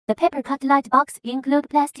The paper cut light box include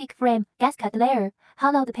plastic frame, gasket layer,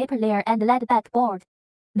 hollowed paper layer, and lead backboard.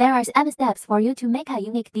 There are 7 steps for you to make a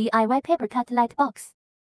unique DIY paper cut light box.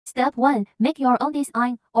 Step 1. Make your own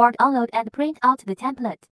design or download and print out the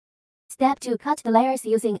template. Step 2. Cut the layers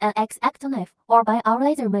using an X-Acto knife or by our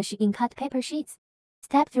laser machine cut paper sheets.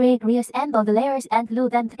 Step 3. Reassemble the layers and glue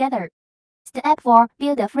them together. Step 4.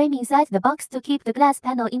 Build a frame inside the box to keep the glass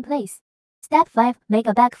panel in place. Step 5. Make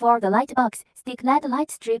a bag for the light box. Stick LED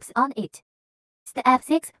light strips on it. Step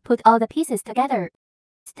 6. Put all the pieces together.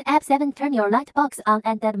 Step 7. Turn your light box on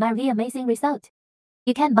and admire the amazing result.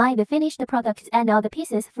 You can buy the finished products and all the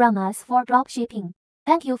pieces from us for drop shipping.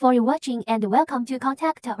 Thank you for watching and welcome to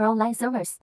contact our online service.